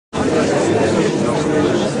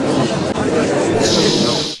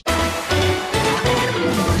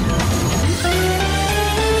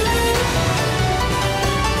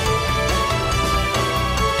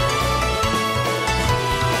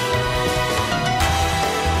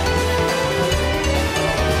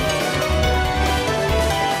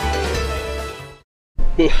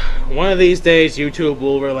One of these days, YouTube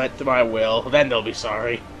will relent to my will. Then they'll be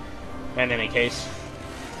sorry. In any case.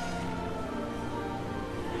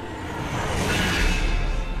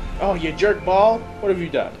 Oh, you jerk ball! What have you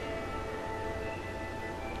done?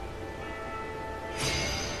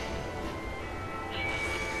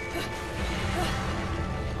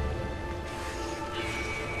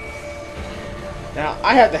 Now,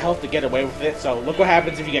 I have the health to get away with it, so look what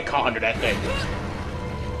happens if you get caught under that thing.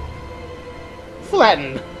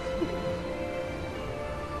 Flattened.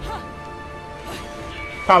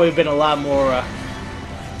 Probably been a lot more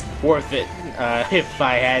worth it if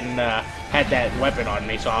I hadn't had that weapon on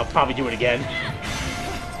me, so I'll probably do it again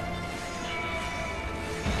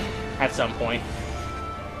at some point.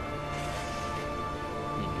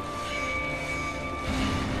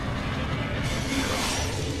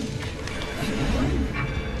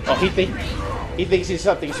 Oh, he thinks he's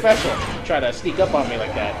something special. Try to sneak up on me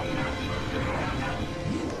like that.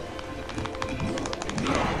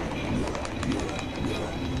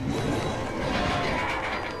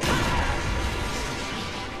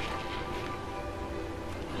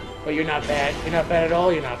 But you're not bad. You're not bad at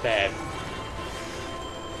all. You're not bad.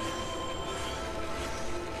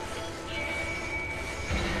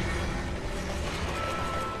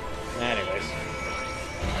 Anyways.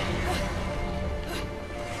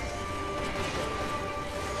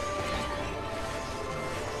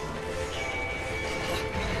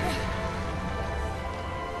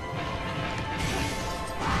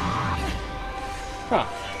 Huh.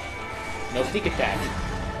 No sneak attack.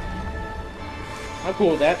 I'm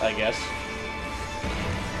cool with that, I guess.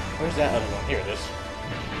 Where's that other one? Here it is.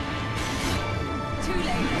 Too late.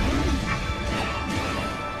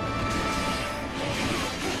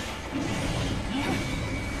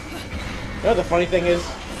 You know the funny thing is,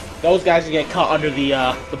 those guys can get caught under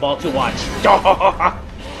the ball to watch.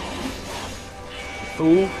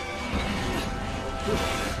 Fool.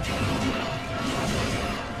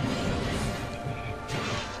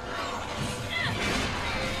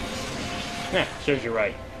 Yeah, serves you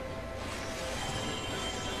right.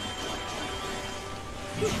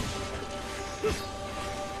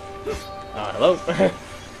 Hello?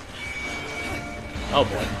 Oh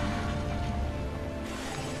boy.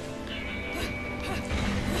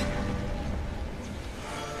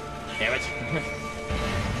 Damn it.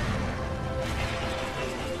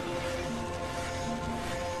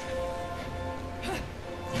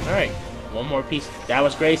 Alright, one more piece. That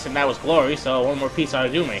was grace and that was glory, so one more piece ought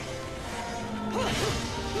to do me.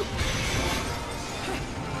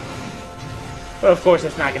 But of course,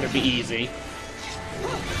 it's not going to be easy.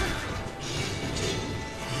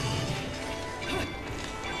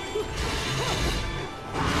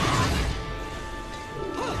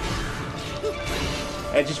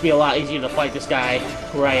 It'd just be a lot easier to fight this guy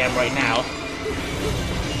where I am right now.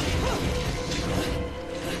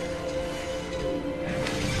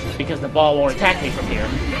 Because the ball won't attack me from here.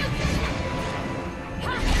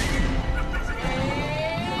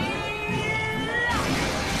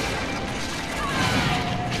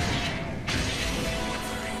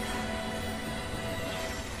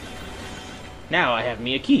 Now I have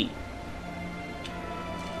me a key.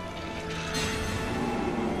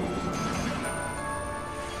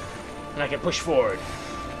 And I can push forward.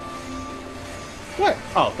 What?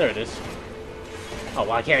 Oh, there it is. Oh,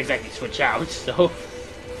 well, I can't exactly switch out, so...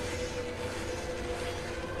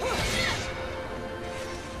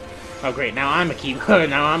 Oh, great, now I'm a key...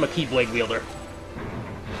 now I'm a keyblade wielder.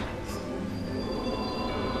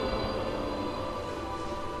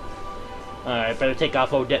 Alright, better take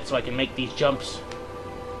off Odette so I can make these jumps.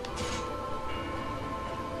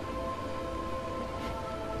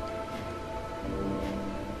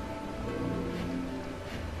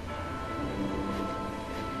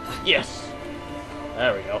 Yes!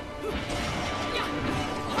 There we go.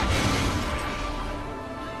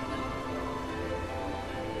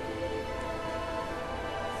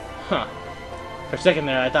 Huh. For a second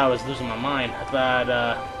there, I thought I was losing my mind. I thought,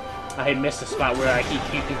 I had missed a spot where you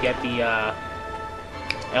could get the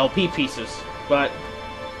LP pieces, but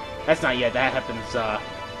that's not yet. That happens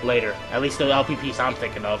later. At least the LP piece I'm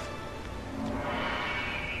thinking of.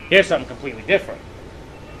 Here's something completely different.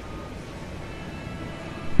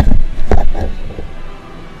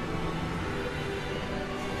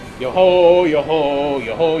 Yo ho, yo ho,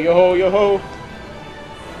 yo ho, yo ho, yo ho.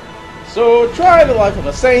 So try the life of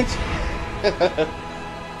a saint.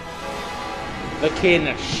 The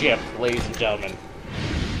kin ship, ladies and gentlemen.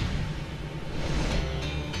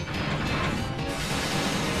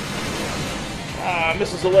 Ah,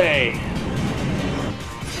 missiles away.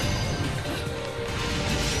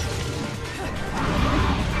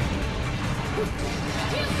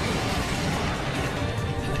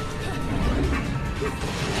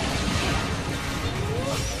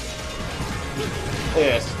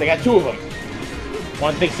 Yes, they got two of them.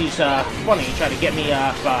 One thinks he's funny, trying to get me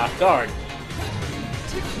off guard.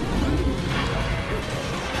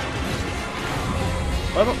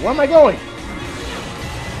 Where am I going?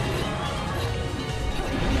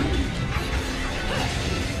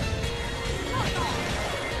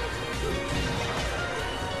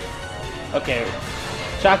 Okay,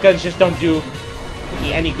 shotguns just don't do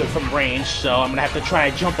me any good from range, so I'm gonna have to try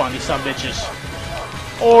and jump on these sumbitches.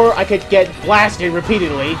 Or I could get blasted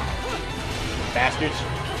repeatedly. Bastards.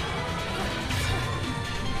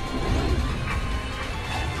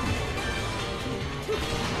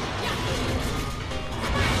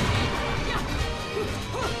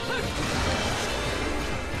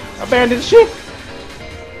 Abandoned ship!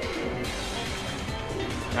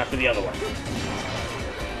 After the other one.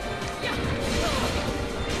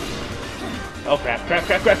 Oh crap, crap,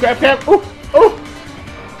 crap, crap, crap, crap! Ooh! Ooh!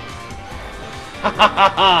 Ha ha ha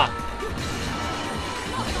ha!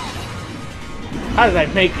 How did I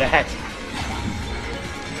make that?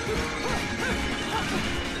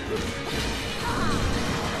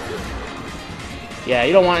 Yeah,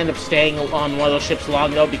 you don't want to end up staying on one of those ships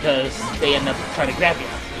long though, because they end up trying to grab you.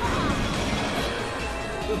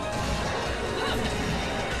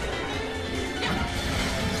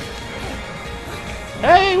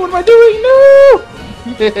 Hey, what am I doing?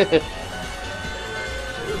 No!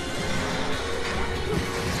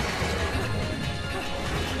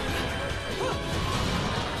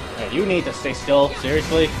 You need to stay still,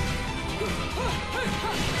 seriously?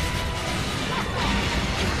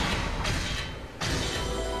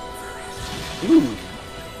 Ooh.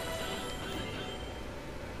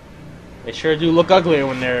 They sure do look uglier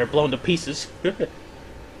when they're blown to pieces.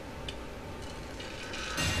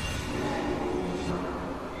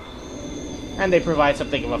 And they provide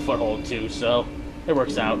something of a foothold too, so it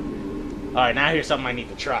works out. Alright, now here's something I need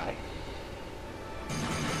to try.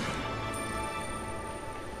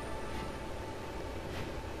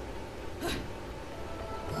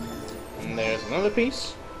 And there's another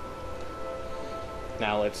piece.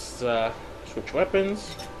 Now let's switch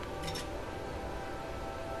weapons.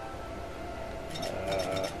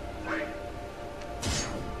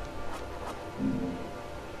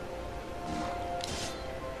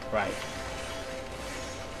 Right.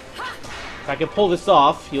 If I can pull this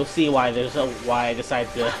off, you'll see why why I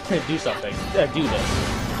decided to do something. Do this.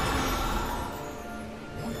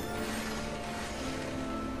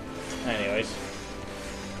 Anyways.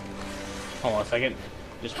 Hold on a second.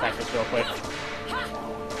 Just practice real quick.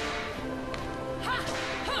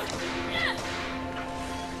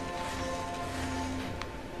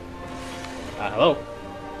 Hello.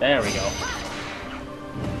 There we go.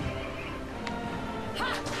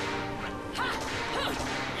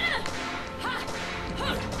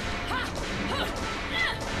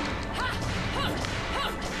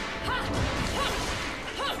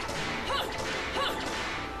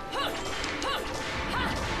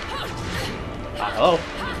 Hello.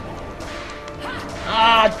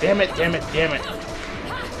 Ah, damn it, damn it, damn it.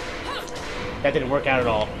 That didn't work out at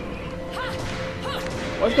all.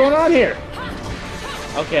 What's going on here?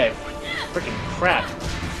 Okay. Freaking crap.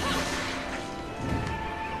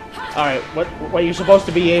 Alright, what you're supposed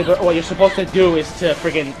to be able, what you're supposed to do is to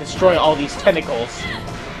freaking destroy all these tentacles.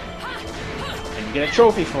 And you get a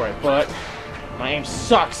trophy for it, but my aim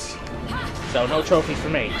sucks. So no trophies for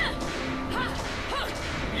me.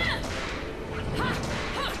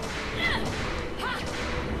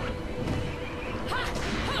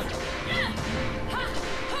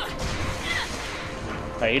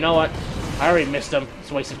 Alright, you know what? I already missed him.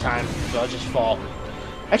 It's a waste of time, so I'll just fall.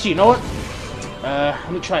 Actually, you know what?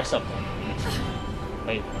 Let me try something.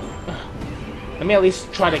 Wait. Let me at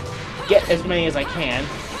least try to get as many as I can.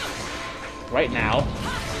 Right now.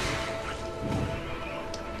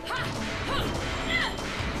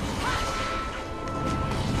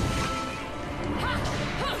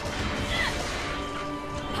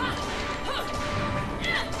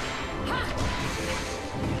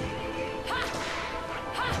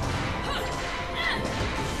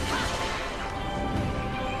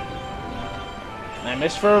 I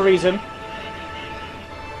missed for a reason.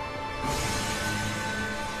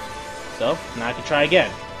 So, now I can try again.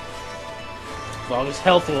 long as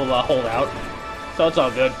health will hold out. So it's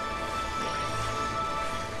all good.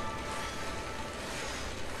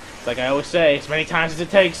 It's like I always say, as many times as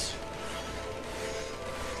it takes.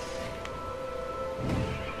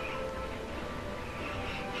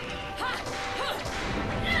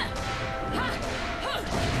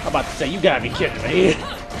 I'm about to say, you gotta be kidding me.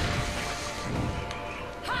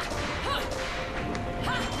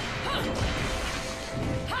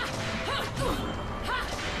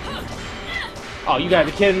 Oh, you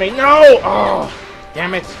gotta be kidding me. No! Oh,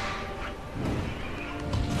 damn it.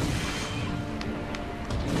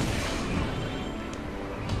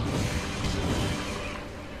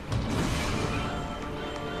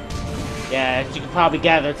 Yeah, as you can probably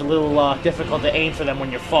gather, it's a little difficult to aim for them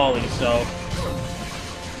when you're falling, so...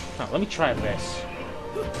 Oh, let me try this.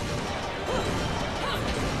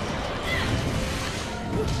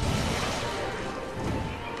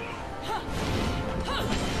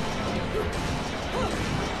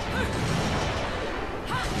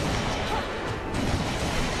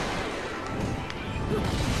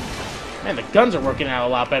 Man, the guns are working out a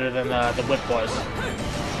lot better than the whip was.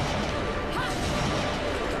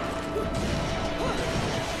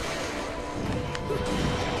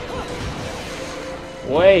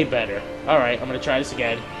 Way better. Alright, I'm gonna try this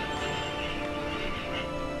again.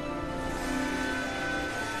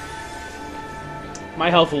 My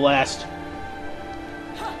health will last.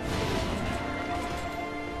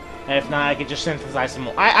 And if not, I could just synthesize some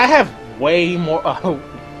more. I have way more...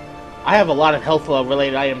 I have a lot of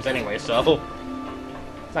health-related items anyway, so...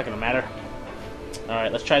 It's not gonna matter.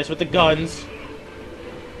 Alright, let's try this with the guns.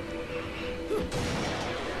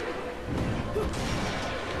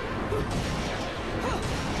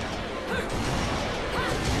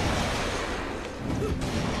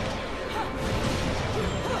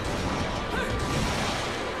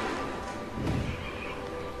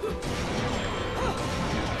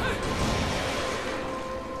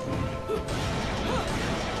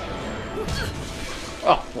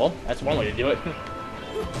 Oh, well, that's one way to do it.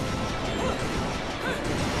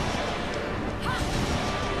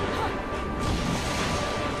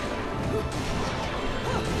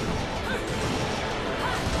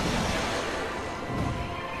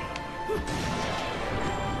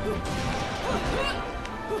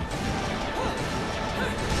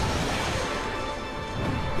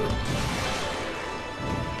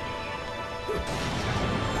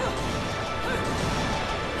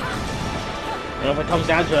 You know, if it comes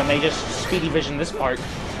down to it, I may just speedy vision this part.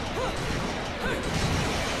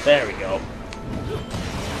 There we go.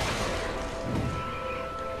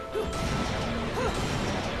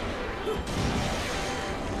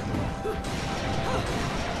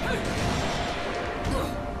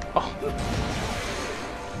 Oh.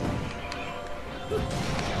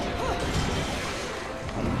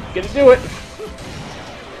 I'm gonna do it.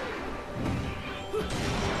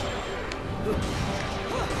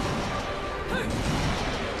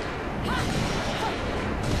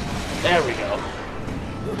 There we go.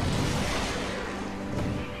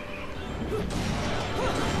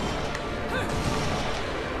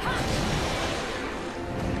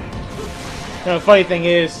 Now, the funny thing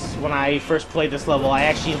is, when I first played this level, I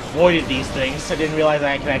actually avoided these things. I didn't realize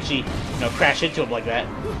I could actually, you know, crash into them like that.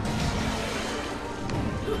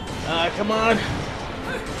 Come on.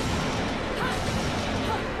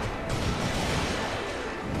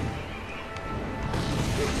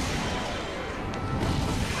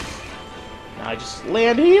 Now I just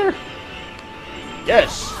land here.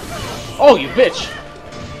 Yes. Oh, you bitch.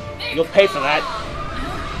 You'll pay for that.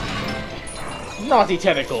 Naughty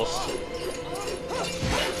tentacles.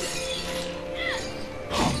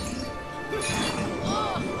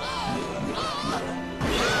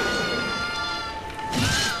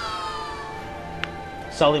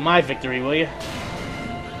 Sully my victory, will you?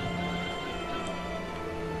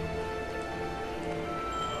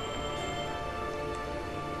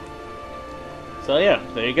 So yeah,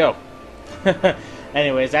 there you go.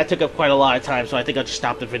 Anyways, that took up quite a lot of time, so I think I'll just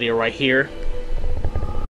stop the video right here.